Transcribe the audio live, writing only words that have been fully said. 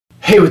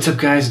Hey, what's up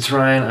guys, it's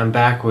Ryan. I'm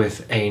back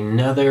with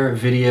another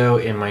video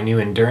in my new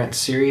endurance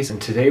series,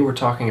 and today we're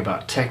talking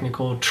about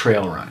technical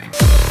trail running.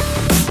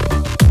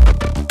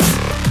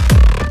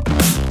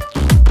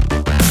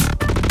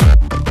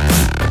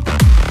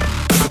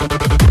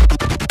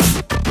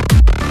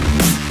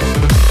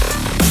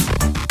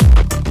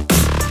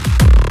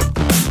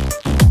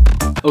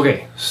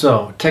 Okay,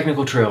 so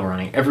technical trail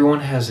running.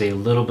 Everyone has a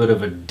little bit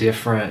of a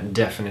different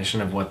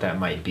definition of what that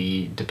might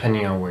be,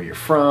 depending on where you're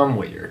from,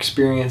 what your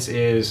experience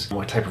is,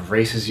 what type of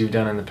races you've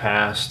done in the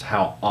past,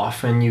 how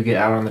often you get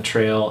out on the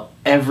trail.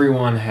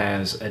 Everyone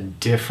has a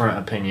different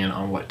opinion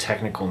on what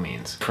technical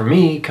means. For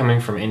me, coming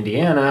from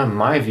Indiana,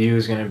 my view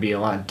is going to be a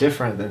lot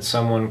different than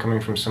someone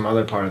coming from some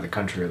other part of the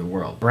country or the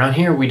world. Around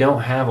here, we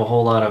don't have a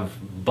whole lot of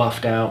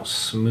buffed out,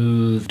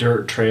 smooth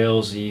dirt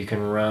trails that you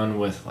can run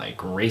with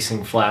like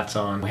racing flats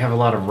on. We have a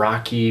lot of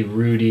rocky,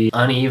 rooty,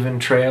 uneven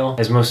trail.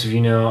 As most of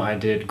you know, I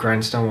did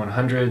Grindstone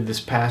 100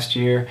 this past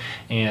year,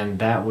 and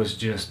that was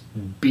just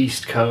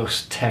beast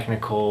coast,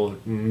 technical,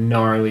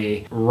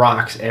 gnarly,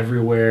 rocks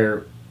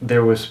everywhere.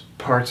 There was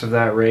parts of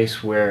that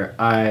race where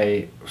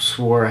I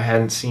swore I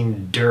hadn't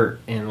seen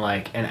dirt in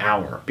like an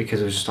hour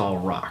because it was just all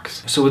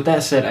rocks. So with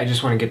that said, I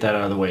just want to get that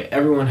out of the way.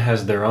 Everyone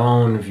has their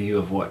own view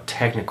of what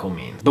technical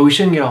means, but we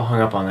shouldn't get all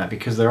hung up on that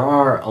because there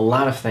are a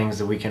lot of things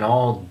that we can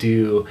all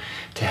do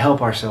to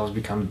help ourselves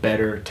become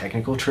better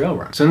technical trail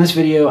runners. So in this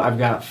video, I've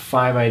got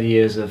 5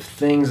 ideas of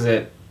things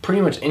that pretty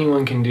much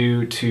anyone can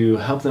do to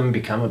help them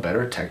become a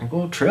better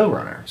technical trail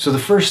runner. So the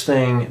first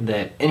thing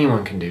that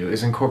anyone can do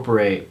is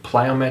incorporate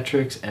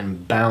plyometrics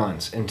and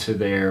balance into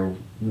their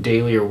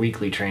daily or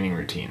weekly training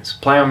routines.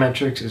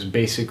 Plyometrics is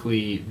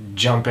basically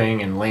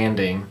jumping and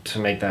landing, to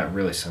make that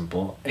really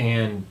simple.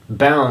 And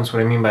balance,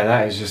 what I mean by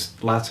that is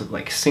just lots of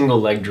like single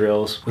leg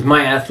drills. With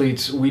my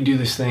athletes, we do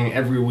this thing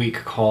every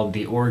week called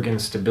the Oregon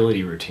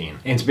Stability Routine.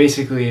 And it's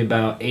basically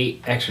about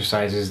 8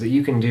 exercises that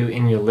you can do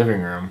in your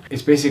living room.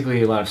 It's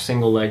basically a lot of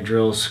single leg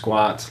drills,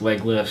 squats,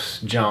 leg lifts,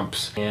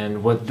 jumps.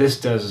 And what this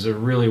does is it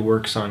really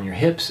works on your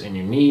hips and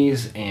your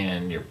knees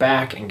and your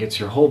back and gets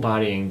your whole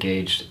body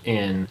engaged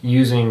in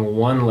using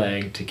one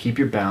leg to keep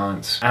your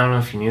balance. I don't know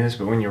if you knew this,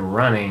 but when you're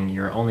running,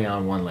 you're only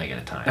on one leg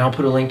at a time. And I'll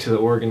put a link to the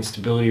Oregon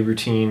Stability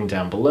Routine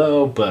down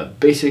below, but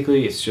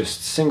basically it's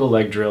just single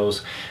leg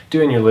drills,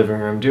 do in your living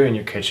room, do in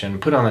your kitchen,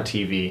 put on the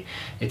TV.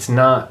 It's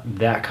not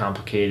that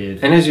complicated.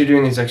 And as you're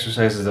doing these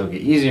exercises, they'll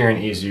get easier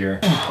and easier.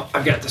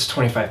 I've got this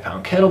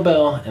 25-pound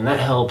kettlebell, and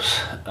that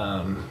helps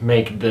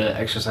make the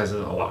exercises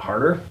a lot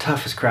harder.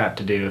 Tough as crap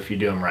to do if you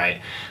do them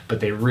right, but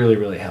they really,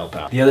 really help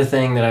out. The other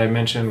thing that I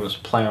mentioned was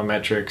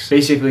plyometrics.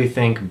 Basically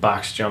think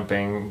box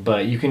jumping,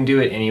 but you can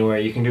do it anywhere.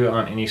 You can do it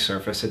on any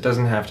surface. It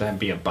doesn't have to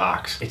be a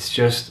box. It's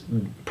just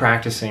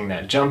practicing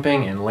that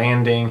jumping and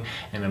landing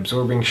and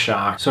absorbing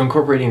shock. So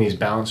incorporating these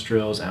balance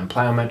drills and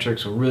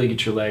plyometrics will really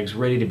get your legs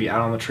ready to be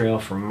out on the trail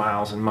for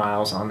miles and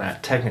miles on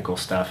that technical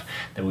stuff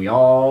that we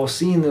all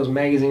see in those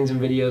magazines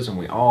and videos and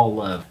we all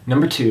love.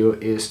 Number 2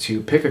 is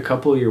to pick a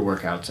couple of your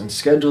workouts and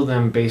schedule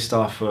them based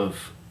off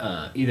of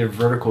either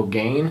vertical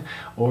gain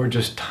or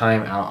just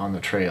time out on the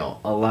trail.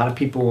 A lot of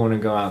people want to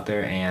go out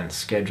there and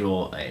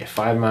schedule a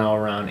 5-mile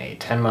run, a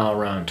 10-mile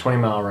run,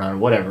 20-mile run,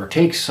 whatever.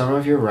 Take some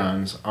of your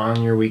runs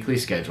on your weekly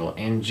schedule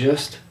and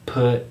just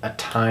put a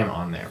time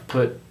on there.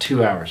 Put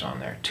 2 hours on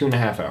there,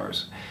 2.5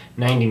 hours.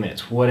 90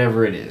 minutes,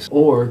 whatever it is.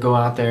 Or go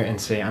out there and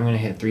say, I'm gonna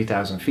hit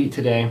 3,000 feet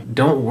today.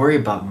 Don't worry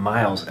about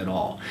miles at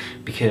all,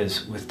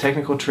 because with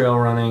technical trail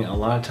running, a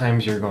lot of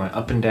times you're going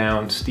up and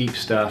down, steep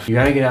stuff. You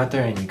gotta get out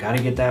there and you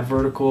gotta get that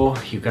vertical,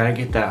 you gotta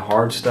get that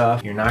hard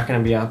stuff. You're not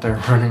gonna be out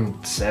there running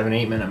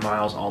 7-8 minute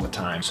miles all the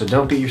time. So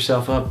don't beat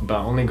yourself up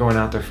about only going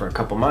out there for a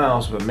couple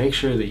miles, but make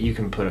sure that you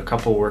can put a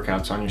couple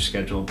workouts on your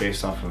schedule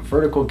based off of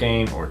vertical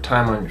gain or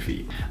time on your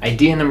feet.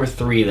 Idea number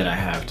 3 that I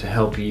have to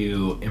help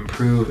you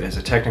improve as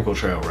a technical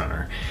trail runner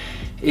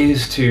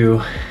is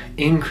to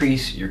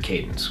increase your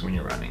cadence when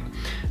you're running.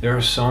 There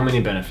are so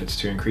many benefits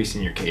to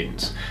increasing your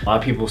cadence. A lot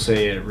of people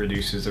say it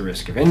reduces the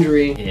risk of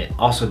injury. It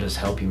also does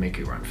help you make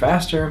you run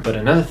faster. But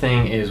another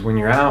thing is when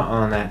you're out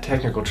on that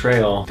technical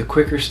trail, the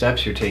quicker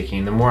steps you're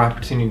taking, the more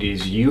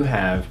opportunities you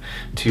have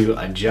to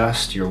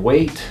adjust your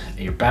weight,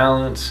 your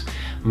balance,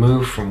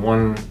 move from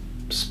one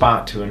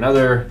spot to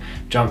another,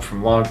 jump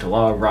from log to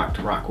log, rock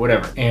to rock,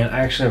 whatever. And I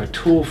actually have a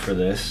tool for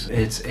this.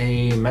 It's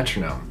a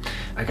metronome.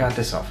 I got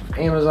this off of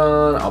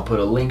Amazon. I'll put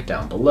a link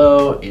down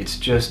below. It's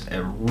just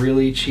a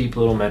really cheap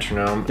little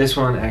metronome. This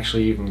one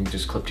actually you can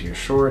just clip to your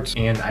shorts,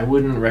 and I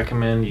wouldn't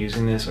recommend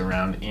using this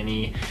around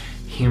any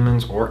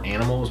humans or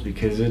animals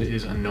because it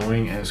is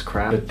annoying as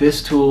crap. But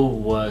this tool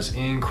was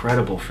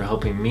incredible for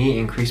helping me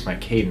increase my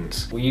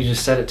cadence. Well, you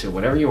just set it to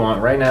whatever you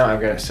want. Right now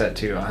I've got it set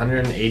to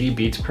 180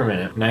 beats per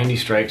minute, 90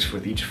 strikes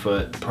with each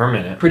foot per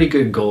minute. Pretty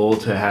good goal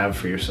to have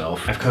for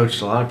yourself. I've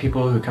coached a lot of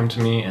people who come to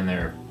me and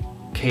their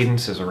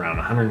cadence is around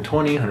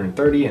 120,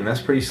 130, and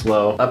that's pretty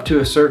slow. Up to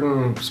a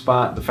certain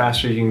spot, the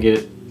faster you can get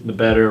it, the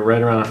better.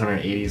 Right around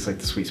 180 is like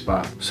the sweet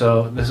spot.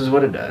 So this is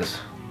what it does.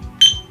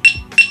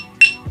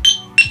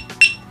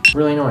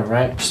 Really annoying,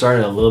 right? Start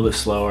it a little bit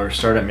slower,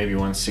 start at maybe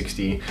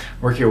 160,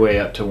 work your way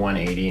up to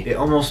 180. It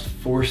almost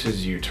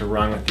forces you to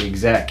run with the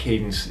exact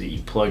cadence that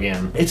you plug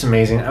in. It's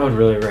amazing. I would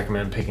really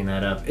recommend picking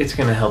that up. It's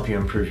gonna help you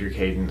improve your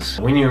cadence.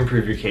 When you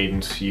improve your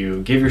cadence,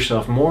 you give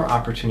yourself more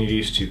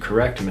opportunities to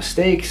correct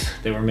mistakes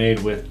that were made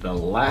with the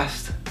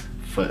last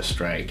foot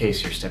strike in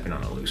case you're stepping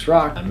on a loose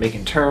rock,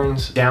 making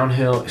turns,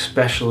 downhill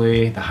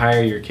especially. The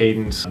higher your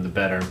cadence, the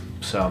better.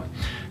 So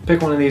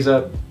pick one of these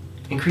up,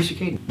 increase your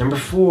cadence. Number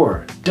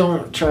 4,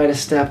 don't try to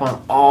step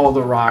on all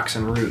the rocks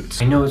and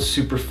roots. I know it's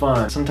super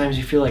fun. Sometimes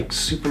you feel like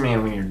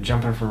Superman when you're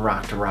jumping from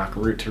rock to rock,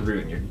 root to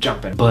root, and you're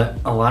jumping. But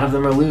a lot of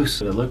them are loose,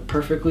 so they look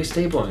perfectly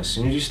stable, and as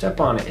soon as you step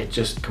on it, it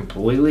just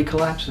completely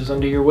collapses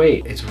under your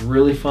weight. It's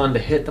really fun to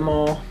hit them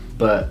all,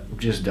 but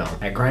just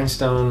don't. At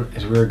Grindstone,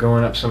 as we were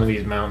going up some of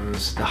these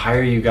mountains, the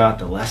higher you got,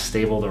 the less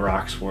stable the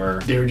rocks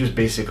were. They were just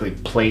basically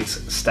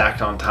plates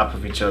stacked on top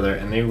of each other,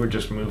 and they were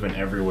just moving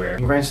everywhere.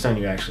 In Grindstone,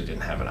 you actually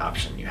didn't have an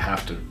option. You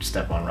have to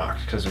step on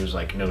rocks because there's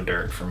like no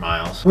dirt for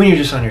miles. When you're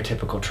just on your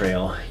typical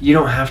trail, you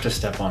don't have to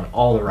step on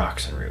all the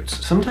rocks and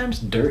roots. Sometimes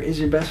dirt is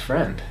your best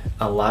friend.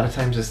 A lot of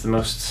times it's the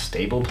most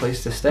stable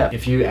place to step.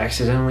 If you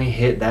accidentally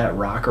hit that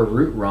rock or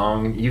root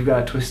wrong, you've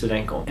got a twisted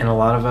ankle. And a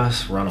lot of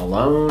us run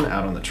alone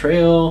out on the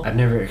trail. I've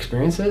never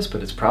experienced this,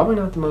 but it's probably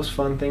not the most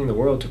fun thing in the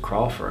world to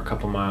crawl for a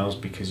couple miles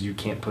because you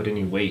can't put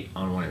any weight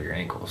on one of your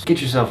ankles. Get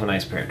yourself a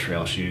nice pair of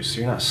trail shoes so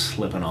you're not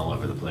slipping all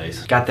over the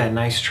place. Got that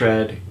nice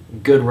tread,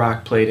 good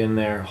rock plate in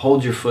there,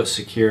 hold your foot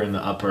secure in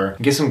the upper.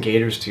 Get some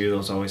gaiters too,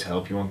 those always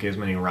help. You won't get as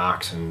many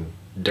rocks and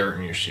dirt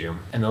in your shoe.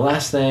 And the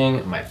last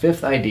thing, my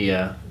 5th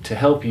idea to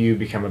help you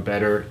become a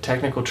better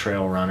technical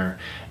trail runner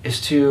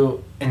is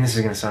to, and this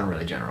is going to sound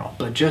really general,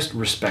 but just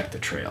respect the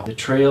trail. The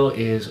trail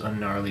is a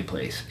gnarly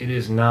place. It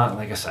is not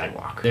like a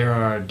sidewalk. There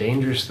are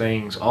dangerous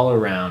things all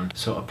around,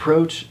 so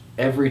approach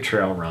every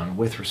trail run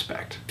with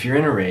respect. If you're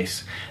in a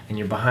race and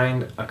you're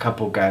behind a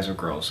couple guys or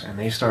girls and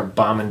they start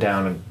bombing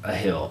down a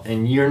hill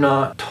and you're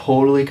not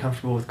totally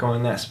comfortable with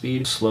going that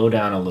speed, slow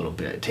down a little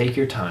bit. Take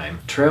your time.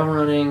 Trail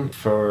running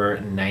for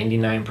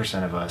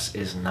 99% of us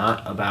is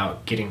not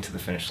about getting to the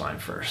finish line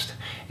first.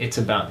 It's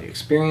about the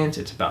experience,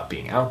 it's about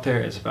being out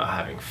there, it's about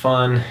having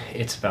fun,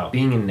 it's about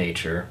being in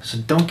nature. So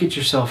don't get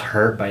yourself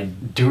hurt by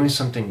doing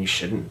something you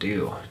shouldn't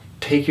do.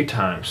 Take your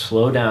time,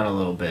 slow down a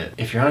little bit.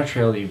 If you're on a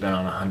trail that you've been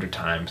on 100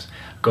 times,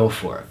 go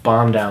for it.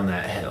 Bomb down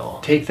that hill.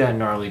 Take that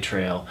gnarly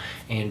trail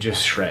and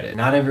just shred it.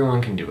 Not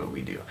everyone can do what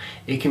we do.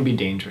 It can be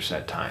dangerous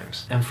at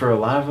times. And for a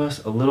lot of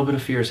us, a little bit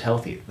of fear is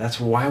healthy. That's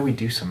why we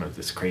do some of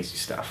this crazy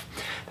stuff.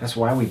 That's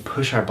why we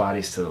push our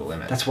bodies to the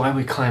limit. That's why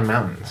we climb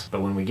mountains.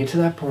 But when we get to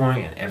that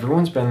point, and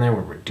everyone's been there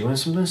where we're doing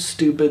something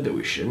stupid that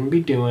we shouldn't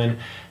be doing,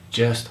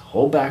 just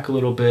hold back a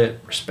little bit,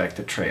 respect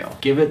the trail.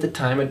 Give it the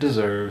time it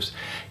deserves,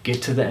 get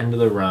to the end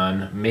of the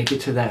run, make it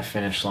to that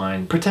finish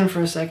line. Pretend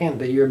for a second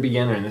that you're a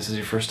beginner and this is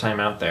your first time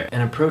out there,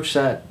 and approach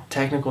that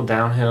technical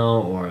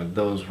downhill or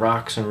those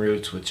rocks and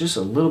roots with just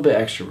a little bit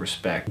extra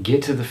respect.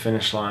 Get to the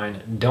finish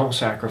line, don't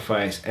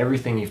sacrifice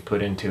everything you've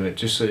put into it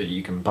just so that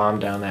you can bomb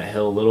down that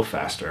hill a little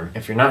faster.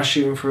 If you're not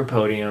shooting for a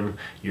podium,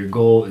 your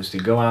goal is to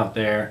go out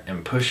there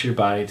and push your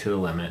body to the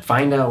limit,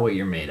 find out what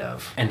you're made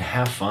of, and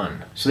have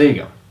fun. So there you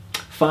go.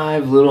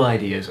 5 little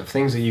ideas of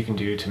things that you can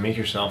do to make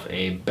yourself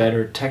a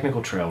better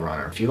technical trail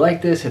runner. If you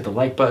like this, hit the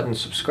like button,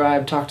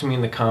 subscribe, talk to me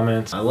in the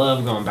comments. I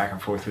love going back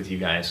and forth with you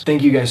guys.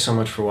 Thank you guys so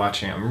much for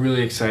watching. I'm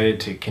really excited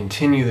to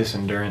continue this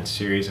endurance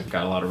series. I've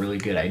got a lot of really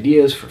good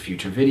ideas for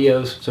future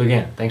videos. So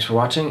again, thanks for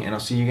watching and I'll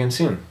see you again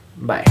soon.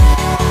 Bye.